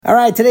All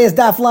right, today is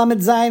Daf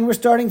Lamed Zayin. We're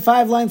starting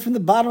 5 lines from the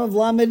bottom of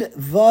Lamed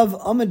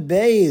Vav Amud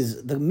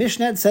Beis. The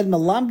Mishnah said,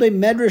 "Melamdei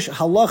medrash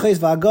halachos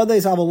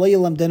va'agados avalei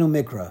lamdenu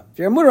mikra." If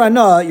you're a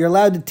Murana, you're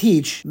allowed to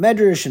teach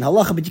medrash and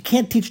halacha, but you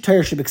can't teach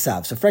Torah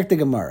shebiksav. So, frek the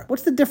Gemara.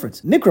 What's the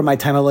difference? Mikra, my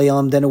time alei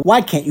lamdenu.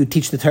 Why can't you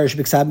teach the Torah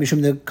shebiksav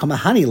mishum the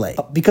kamahani lei?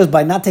 Because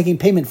by not taking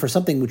payment for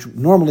something which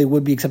normally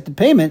would be accepted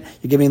payment,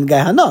 you're giving the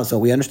guy hana. So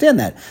we understand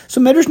that.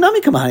 So medrash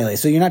nami kamahani lei.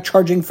 So you're not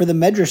charging for the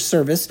medrash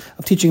service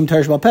of teaching him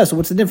Torah shebal peh. So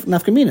what's the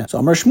difference? Nafkamina. So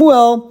Amar Shmuel,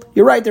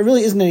 you're right, there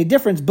really isn't any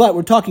difference, but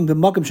we're talking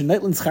b'makom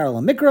shenaitlin schar ala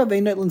mikra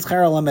ve'naitlin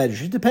schar ala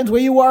medrash. It depends where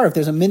you are, if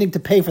there's a minig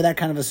to pay for that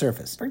kind of a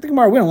service. We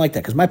don't like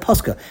that, because my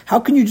pascha, how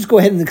can you just go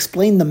ahead and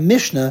explain the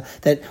Mishnah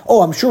that,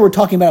 I'm sure we're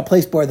talking about a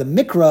place where the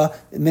mikra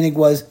minig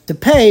was to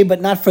pay, but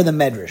not for the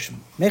medrash.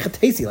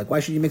 Mechatesi, like why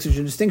should you make such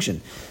a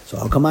distinction? So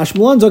how come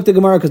Ashmulan zok the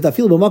Gemara, because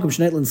dafil b'makom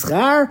shenaitlin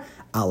schar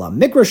ala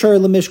mikra shar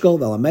lemishkol,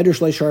 ala medrash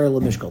le shar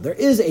lemishkol. There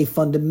is a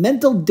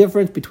fundamental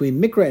difference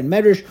between mikra and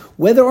medrash,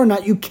 whether or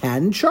not you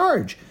can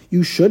charge.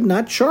 You should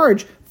not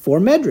charge for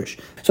medrash.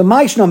 So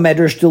ma'ishno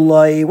medrash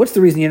delay. What's the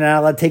reason you're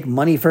not allowed to take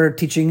money for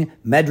teaching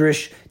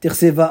medrash?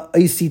 Tichsiva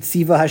oisit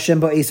siva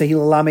Hashem ba'isa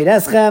hilalamed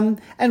eschem,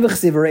 and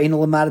v'chsiva ein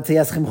lamad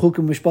teyaschem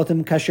chukim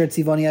mishpatim kasher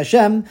tzivani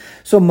Hashem.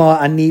 So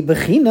ma'ani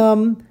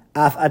bechinam.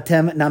 Af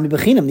atem nami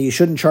bechinam. You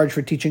shouldn't charge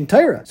for teaching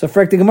Torah. So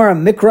frek the Gemara,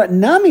 mikra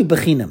nami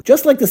bechinam.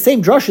 Just like the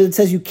same drasha that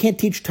says you can't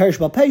teach Torah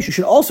shebal peh, you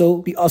should also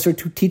be usher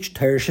to teach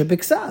Torah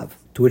shebiksav.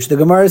 To which the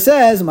Gemara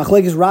says,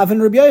 Machlekes Rav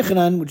and Rabbi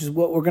Yochanan, which is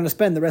what we're going to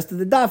spend the rest of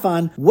the daf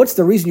on. What's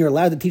the reason you're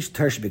allowed to teach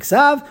Torah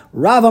shebiksav?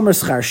 Rav Amar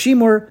Schar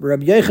Shimur,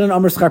 Rabbi Yochanan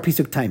Amar Schar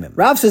Pisuk Taimim.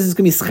 Rav says it's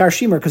going to be Schar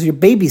Shimur because you're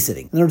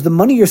babysitting. In other words, the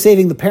money you're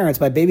saving the parents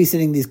by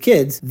babysitting these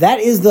kids, that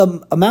is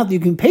the amount that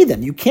you can pay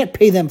them. You can't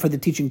pay them for the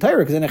teaching Torah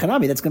because in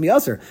Echanami, that's going to be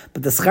usher.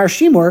 But the Schar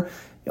Shimur,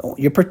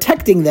 you're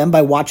protecting them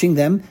by watching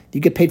them.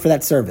 You get paid for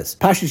that service.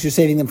 Pashtus, you're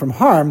saving them from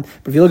harm.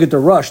 But if you look at the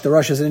rush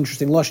is an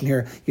interesting lashon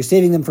here. You're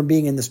saving them from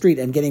being in the street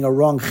and getting a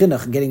wrong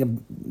chinuch and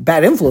getting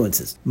bad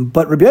influences.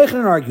 But Rabbi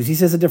Yochanan argues. He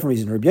says a different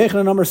reason. Rabbi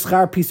Yochanan Amar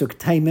Schar Pisuk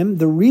Taimim.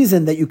 The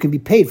reason that you can be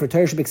paid for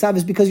Torah shebiksav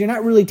is because you're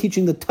not really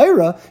teaching the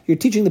Torah. You're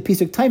teaching the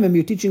Pisuk Taimim.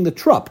 You're teaching the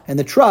trup, and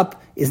the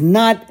trup is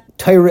not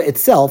Torah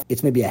itself.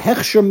 It's maybe a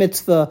hechsher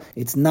mitzvah.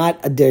 It's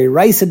not a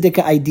deraisa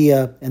dika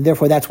idea, and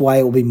therefore that's why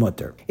it will be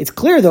mutter. It's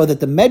clear though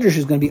that the medrash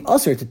is going to be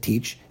usher to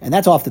teach, and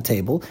that's off the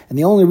table. And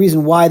the only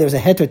reason why there's a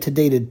heter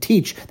today to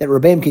teach that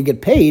Rebbeim can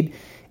get paid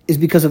is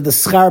because of the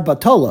schar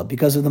batola,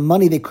 because of the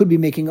money they could be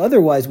making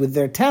otherwise with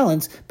their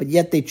talents, but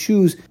yet they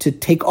choose to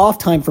take off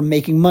time from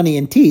making money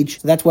and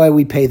teach. So that's why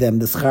we pay them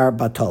the schar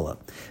batola.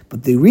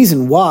 But the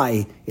reason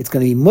why it's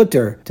going to be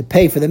mutter to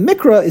pay for the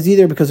mikra is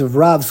either because of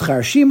Rav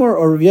Schar Shimur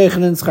or Rav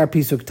Yochanan Schar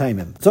Pisuk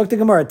Taimim. Zok the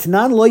Gemara,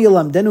 Tanan lo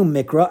yalamdenu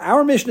mikra.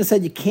 Our Mishnah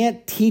said you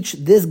can't teach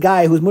this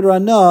guy who's mutter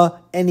anah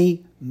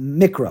any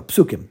mikra,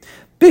 psukim.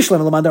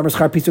 Bishlam Lamandar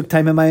Schar Pisuk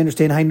Taimim, I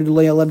understand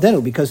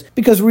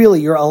because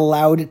really you're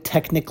allowed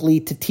technically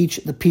to teach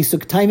the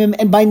Pisuk Taimim,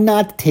 and by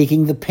not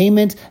taking the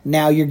payment,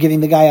 now you're giving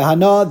the guy a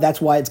hana.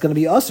 That's why it's going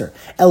to be usher.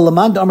 El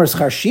Lamand Amar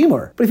Schar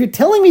Shimur. But if you're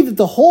telling me that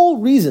the whole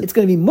reason it's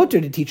going to be mutter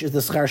to teach is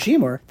the Schar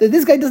Shimur, that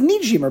this guy doesn't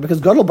need Shimur because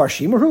Gadol Bar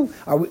Shimur, who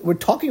we're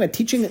talking about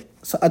teaching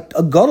a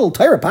Gadol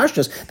Torah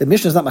Pashtus. The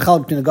Mishnah is not machal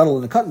between a Gadol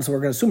and a Katan, so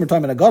we're going to assume we're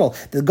talking about a Gadol.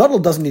 The Gadol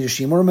doesn't need a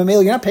Shimur.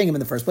 Mamela, you're not paying him in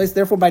the first place.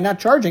 Therefore, by not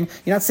charging,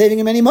 you're not saving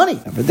him any money.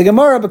 But the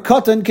Gemara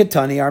b'katan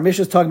ketani. Our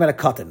Mishnah is talking about a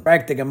Katan.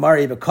 Right? The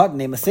Gemara b'katan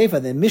name a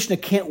sefer. The Mishnah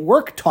can't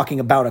work talking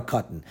about a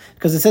Katan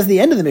because it says at the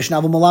end of the Mishnah,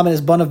 Avu Malamed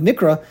is ban of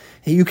Mikra.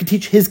 You could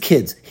teach his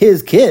kids.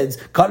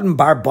 Katan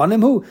bar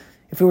banim who.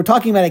 If we were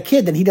talking about a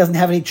kid, then he doesn't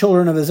have any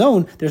children of his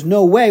own. There's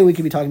no way we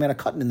could be talking about a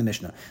katan in the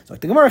Mishnah. So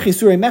the Gemara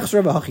Chisurei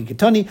Mechsra v'Hachi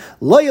Ketani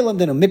Lo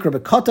Yalamdenu Mikra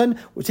b'Katan.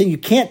 We're saying you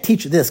can't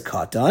teach this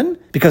katan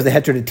because the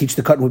heter to teach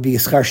the katan would be a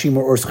schar shimur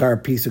or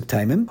schar pisuk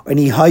taimim.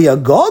 And haya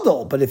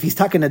gadol, but if he's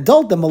talking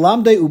adult, then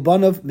malamdei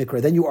ubanav mikra.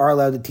 Then you are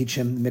allowed to teach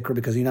him mikra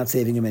because you're not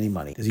saving him any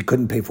money because he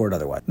couldn't pay for it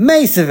otherwise.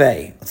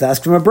 Meisavei. Let's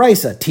ask from a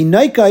brisa.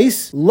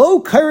 Tinaikais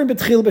lo kairin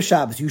b'tchil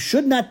b'Shabbos. You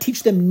should not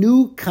teach them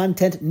new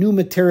content, new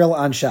material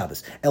on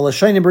Shabbos.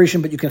 Elashayim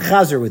b'rishim. But you can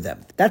chazer with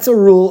them. That's a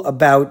rule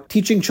about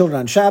teaching children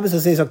on Shabbos,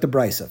 as says the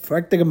Brisa.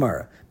 Frek the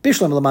Gemara.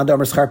 Bishlam Lamanda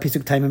Amar Schar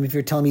Pisuk Taimim. If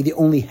you're telling me the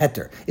only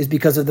heter is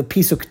because of the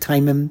Pisuk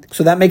Taimim,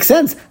 so that makes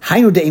sense.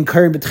 Hainu de'im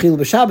karim b'tchil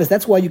b'Shabbos.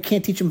 That's why you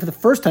can't teach them for the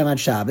first time on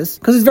Shabbos,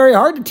 because it's very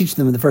hard to teach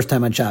them the first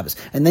time on Shabbos,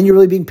 and then you're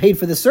really being paid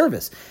for the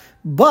service.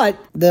 But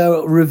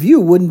the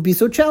review wouldn't be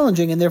so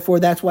challenging, and therefore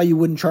that's why you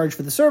wouldn't charge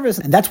for the service.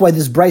 And that's why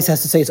this Bryce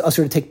has to say it's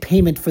usher to take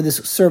payment for this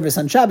service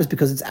on Shabbos,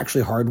 because it's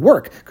actually hard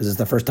work, because it's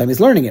the first time he's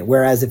learning it.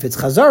 Whereas if it's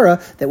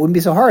Chazara, that wouldn't be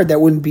so hard. That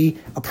wouldn't be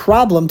a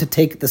problem to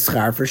take the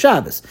schar for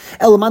Shabbos.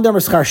 Elamandar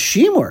schar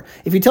shimur.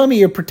 If you tell me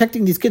you're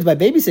protecting these kids by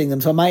babysitting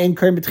them, so am I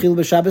incurring b'tchil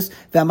b'Shabbos,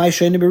 v'amai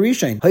shein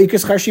b'rishain,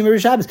 ha'ikar schar shimur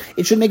b'Shabbos.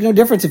 It should make no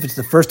difference if it's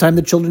the first time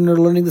the children are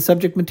learning the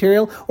subject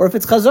material, or if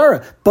it's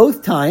Chazara.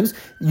 Both times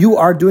you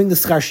are doing the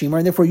schar shimur,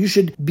 and therefore you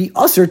should be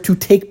usher to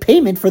take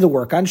payment for the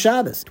work on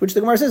Shabbos. To which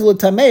the Gemara says,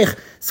 L'tamech,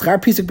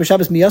 schar pisuk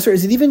b'Shabbos miyasser.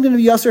 Is it even going to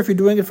be usher if you're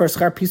doing it for a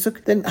schar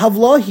pisuk? Then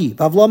havlahi,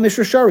 havlah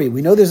mishra shari.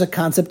 We know there's a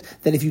concept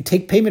that if you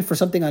take payment for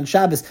something on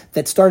Shabbos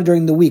that started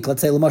during the week,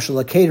 let's say l'mashal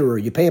a caterer,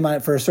 you pay him on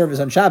it for a service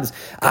on Shabbos.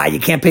 You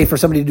can't pay for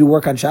somebody to do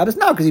work on Shabbos?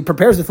 No, because he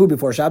prepares the food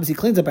before Shabbos, he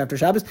cleans up after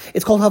Shabbos.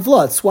 It's called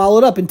havlah. It's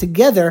swallowed up, and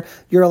together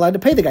you're allowed to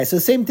pay the guy. So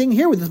the same thing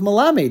here with this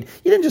malamed.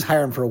 You didn't just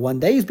hire him for one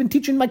day. He's been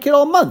teaching my kid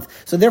all month.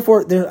 So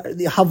therefore,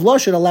 the havlah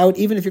should allow it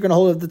even if you're going to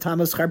hold it at the time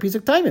of schar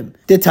pisuk timim.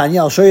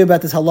 Tanya, I'll show you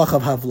about this halach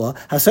of havlah.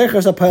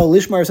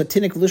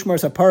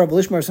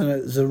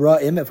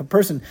 If a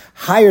person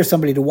hires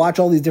somebody to watch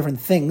all these different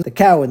things, the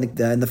cow and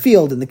the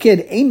field and the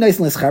kid, ain't nice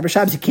in l'schar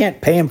b'Shabbos. You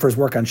can't pay him for his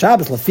work on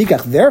Shabbos.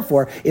 Lafikach,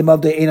 therefore,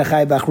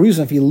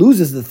 if he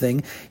loses the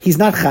thing, he's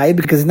not chayiv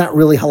because he's not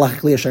really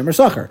halachically a shomer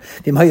sacher.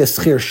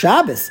 Schir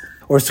Shabbos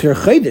or schir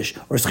chodesh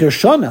or schir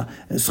shana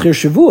and schir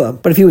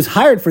shavua. But if he was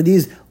hired for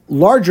these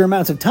larger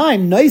amounts of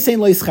time,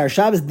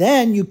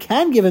 then you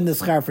can give him the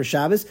schar for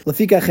Shabbos,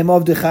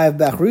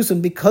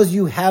 because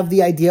you have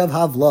the idea of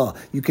havlah.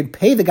 You can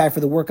pay the guy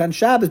for the work on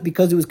Shabbos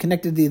because it was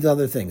connected to these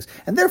other things.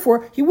 And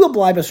therefore, he will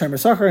b'lai b'shem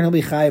sachar and he'll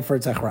be chayiv for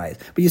tzachrayis.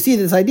 But you see,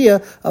 this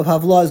idea of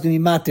havlah is going to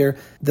be matir,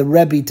 the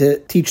Rebbe, to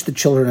teach the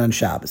children on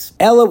Shabbos.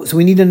 So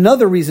we need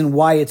another reason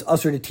why it's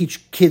usher to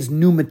teach kids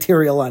new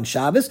material on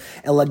Shabbos.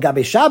 Why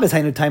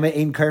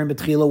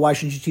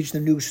shouldn't you teach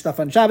them new stuff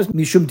on Shabbos?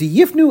 Mishum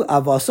tiyifnu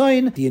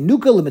avasayin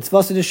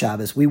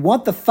Shabbos. We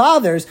want the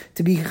fathers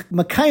to be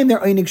makayim their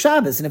einig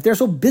Shabbos, and if they're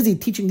so busy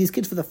teaching these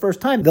kids for the first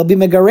time, they'll be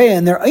megareya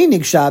in their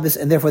einig Shabbos,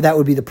 and therefore that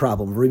would be the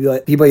problem. Maybe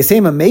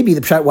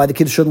the pshat why the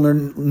kids shouldn't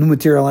learn new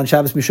material on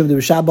Shabbos. Mishum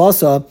de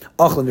Shabbos ochlan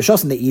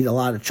v'shosin. They eat a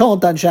lot of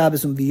cholent on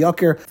Shabbos, and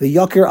v'yakir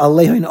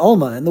alehin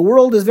olma, and the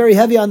world is very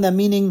heavy on them,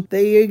 meaning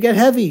they get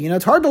heavy.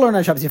 It's hard to learn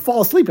on Shabbos. You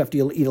fall asleep after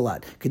you eat a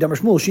lot.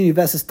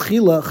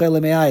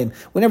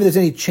 Whenever there's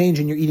any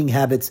change in your eating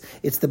habits,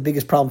 it's the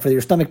biggest problem for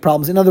your stomach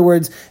problems. In other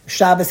words,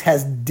 Shabbos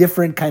has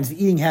different kinds of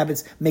eating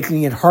habits,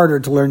 making it harder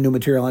to learn new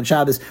material on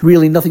Shabbos.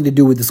 Really nothing to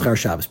do with the schar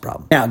Shabbos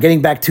problem. Now,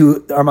 getting back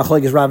to our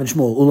machlokes Rav and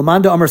Shmuel.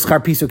 Ulamanda Amar schar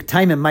pisuk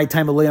taimim, my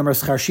time alay Amar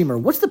schar shimer.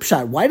 What's the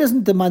pshat? Why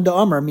doesn't the Manda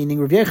Amar, meaning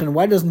Rav Yechon,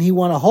 why doesn't he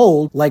want to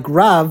hold like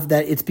Rav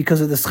that it's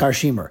because of the schar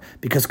shimer?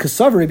 Because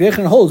Kasav Rav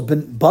Yechon holds,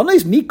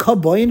 banais mi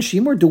kaboy and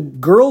shimer. Do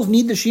girls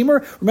need the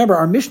shimer? Remember,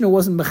 our Mishnah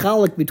wasn't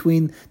mechalik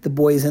between the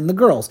boys and the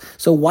girls.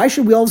 So why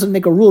should we all of a sudden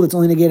make a rule that's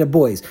only negated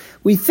boys?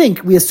 We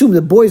assume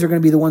the boys are going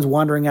to be the ones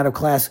wandering out of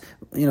class,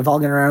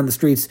 voguing around the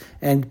streets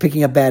and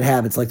picking up bad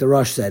habits, like the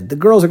Rosh said. The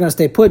girls are going to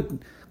stay put.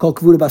 Kol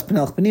kvuda bas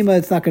penelch penima.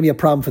 It's not going to be a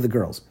problem for the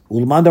girls.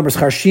 Ulamanda Amar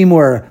schar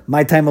shimur,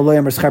 my time aloy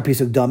Amar schar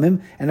pisuk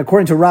damim. And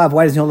according to Rav,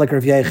 why doesn't he hold like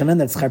Rav Yechanan?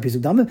 That's schar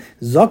pisuk damim.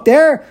 Zok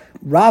there,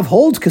 Rav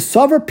holds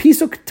kasavar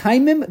pisuk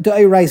taimim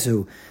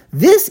de'iraisu.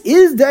 This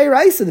is the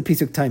Eiraisa, the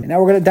Pisuk time. And now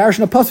we're going to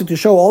darshan a pasuk to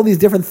show all these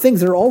different things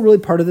that are all really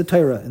part of the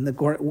Torah, and that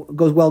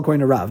goes well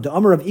according to Rav. The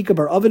Amar of Ika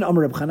bar Oven,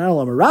 Amar of Chananel,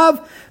 Amar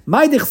Rav,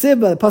 my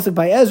dichsiv, pasuk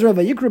by Ezra,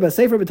 vayikru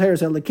b'sefer b'Torah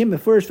selikim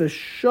b'furish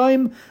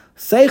v'shoim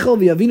seichel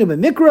v'yavinu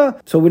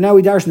b'mikra. So now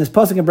we darshan this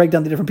pasuk and break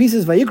down the different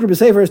pieces. Vayikru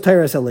b'sefer is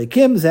Torah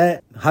selikim ze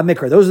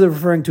hamikra. Those are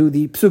referring to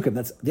the psukim.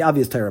 That's the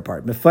obvious Torah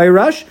part.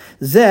 Mefayrash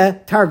ze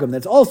targum.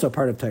 That's also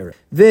part of Torah.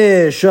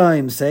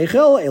 V'shoim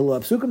seichel elu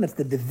psukim. That's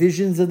the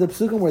divisions of the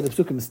psukim where the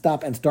psukim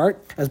stop and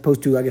start, as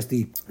opposed to, I guess,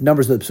 the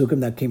numbers of the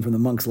psukim that came from the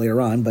monks later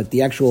on, but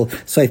the actual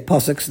seif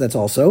pasuks, that's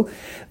also.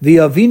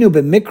 V'yavinu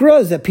b'mikra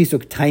is that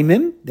pisuk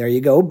taimim. There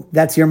you go.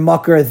 That's your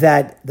makar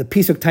that the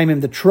pisuk taimim,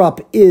 the trup,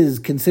 is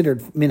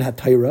considered min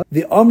ha-Torah.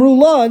 The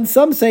amrullah, and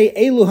some say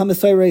elu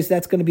ha-Messiahs,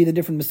 that's going to be the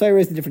different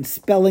Messiahs, the different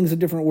spellings of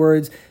different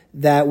words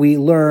that we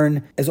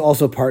learn as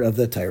also part of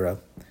the Torah.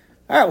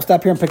 All right, we'll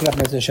stop here and pick it up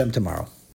Mitzvah Hashem tomorrow.